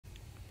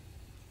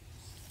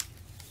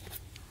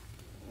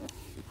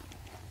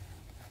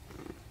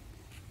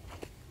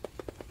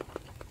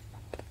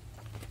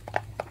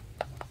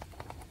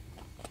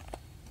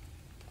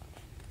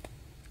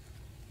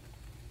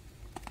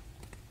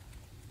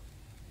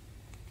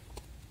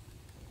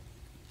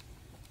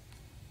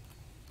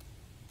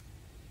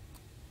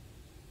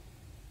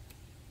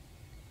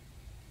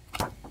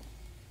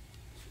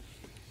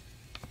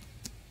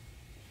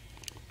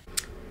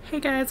Hey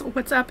guys,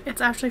 what's up?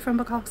 It's Ashley from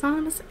Bookaholics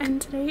Anonymous, and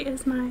today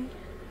is my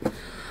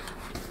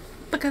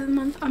Book of the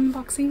Month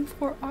unboxing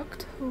for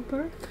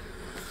October.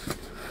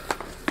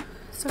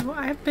 So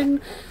I've been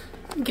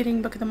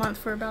getting Book of the Month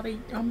for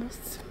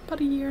almost about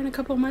a year and a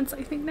couple of months,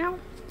 I think now,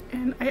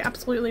 and I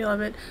absolutely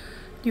love it.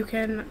 You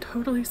can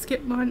totally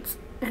skip months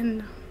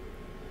and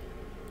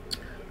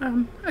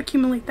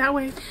accumulate that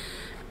way,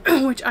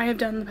 which I have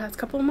done the past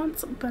couple of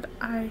months, but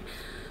I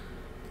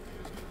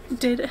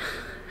did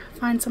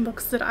find some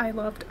books that I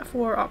loved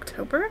for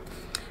October,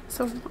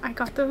 so I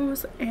got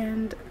those,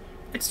 and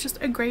it's just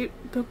a great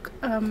book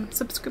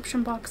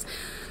subscription box.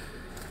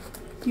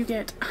 You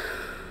get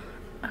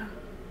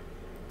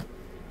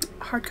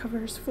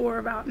hardcovers for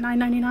about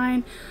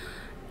 $9.99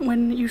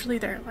 when usually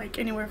they're like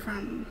anywhere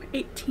from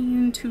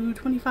 18 to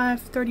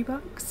 25, 30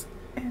 bucks,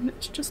 and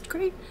it's just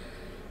great.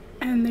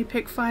 And they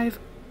pick 5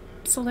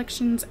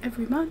 selections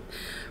every month,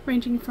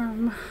 ranging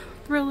from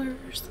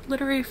thrillers,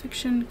 literary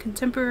fiction,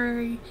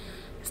 contemporary,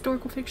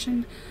 historical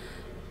fiction,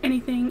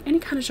 anything, any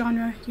kind of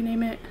genre, you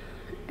name it.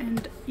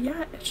 And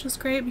yeah, it's just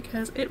great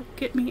because it will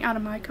get me out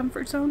of my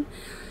comfort zone,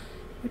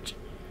 which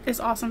is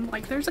awesome.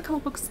 Like, there's a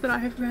couple books that I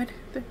have read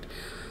that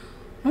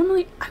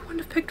normally I wouldn't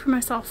have picked for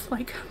myself,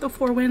 like The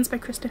Four Winds by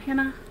Kristen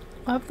Hanna.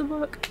 Love the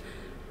book.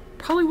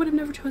 Probably would have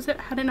never chose it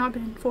had it not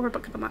been for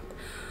Book of the Month.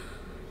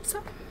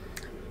 So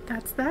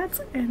that's that,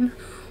 and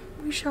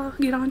we shall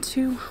get on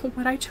to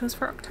what I chose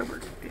for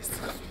October, guys.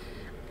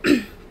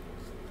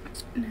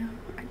 Now,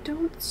 I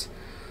don't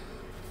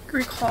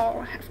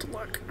recall, I have to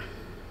look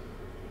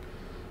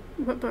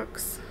what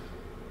books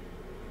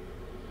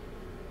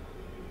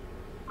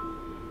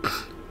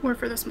were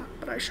for this month,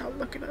 but I shall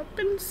look it up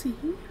and see.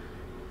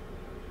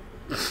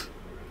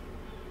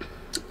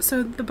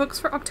 So the books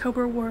for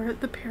October were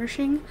The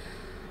Perishing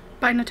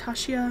by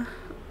Natasha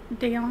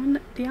Dayon,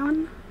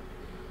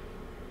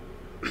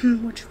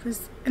 which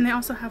was, and they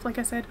also have, like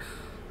I said,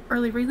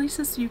 early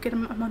releases, so you get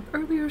them a month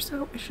earlier,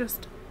 so it's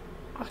just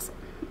awesome.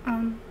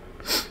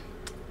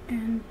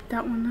 And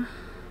that one,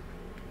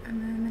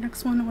 and then the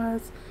next one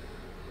was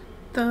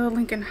The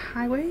Lincoln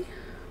Highway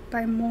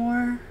by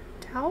Moore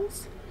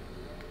Towles,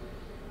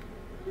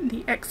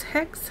 The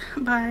Ex-Hex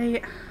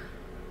by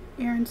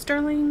Erin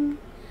Sterling,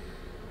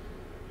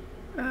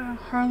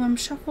 Harlem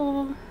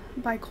Shuffle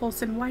by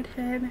Colson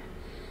Whitehead,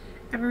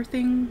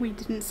 Everything We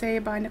Didn't Say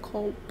by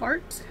Nicole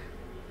Bart.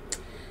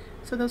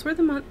 So those were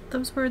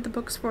the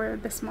books for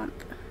this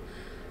month.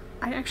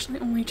 I actually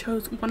only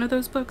chose one of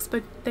those books,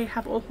 but they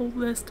have a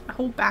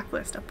whole back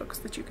list of books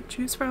that you can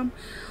choose from,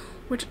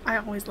 which I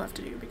always love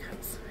to do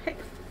because, hey.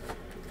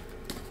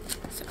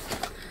 So,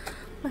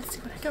 let's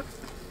see what I got.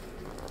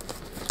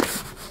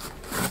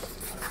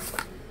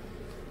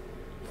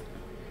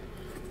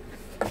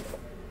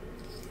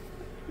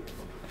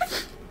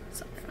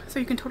 So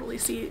you can totally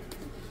see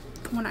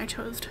the one I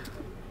chose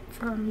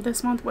from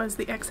this month was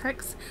The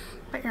Ex-Hex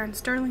by Erin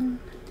Sterling.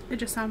 It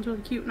just sounds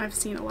really cute, and I've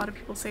seen a lot of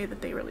people say that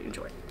they really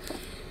enjoy it.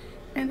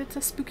 And it's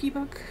a spooky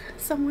book,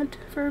 somewhat,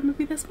 for a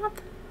movie this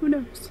month. Who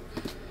knows?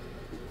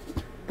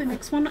 The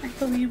next one, I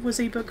believe, was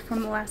a book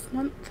from the last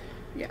month.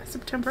 Yeah,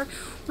 September,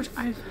 which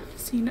I've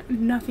seen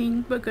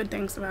nothing but good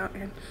things about.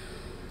 And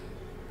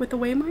with the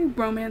way my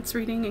romance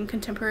reading and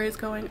contemporary is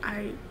going,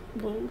 I'm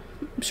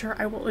sure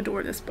I will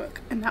adore this book.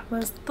 And that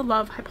was The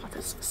Love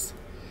Hypothesis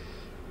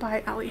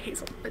by Ali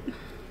Hazelwood.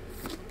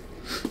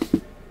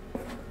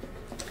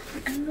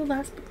 And the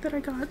last book that I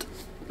got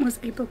was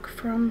a book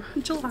from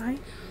July,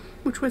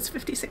 which was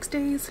 56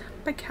 Days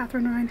by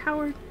Catherine Ryan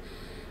Howard.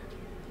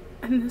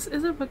 And this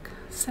is a book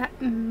set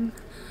in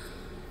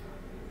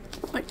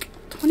like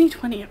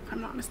 2020, if I'm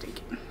not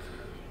mistaken.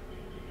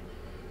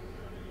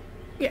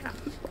 Yeah,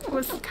 it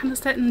was kind of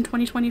set in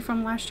 2020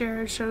 from last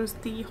year. It shows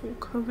the whole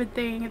COVID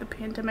thing and the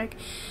pandemic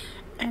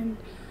and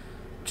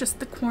just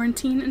the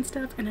quarantine and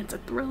stuff, and it's a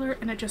thriller,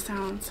 and it just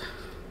sounds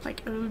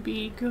like it would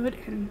be good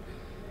and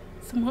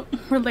somewhat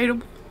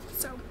relatable,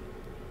 so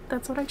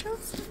that's what I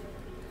chose.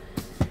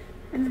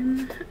 And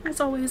then,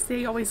 as always,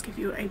 they always give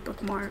you a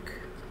bookmark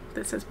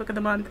that says Book of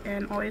the Month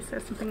and always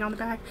says something on the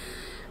back,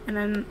 and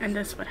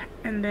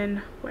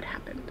then what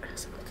happened.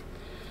 So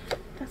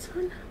that's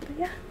fun. But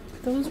yeah,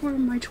 those were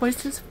my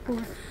choices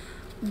for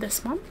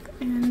this month,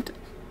 and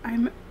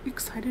I'm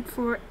excited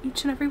for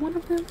each and every one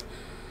of them.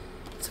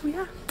 So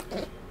yeah,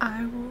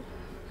 I will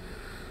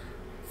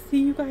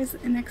see you guys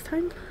next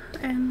time,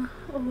 and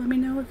let me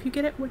know if you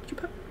get it, what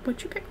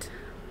you picked.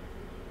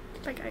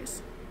 Bye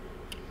guys.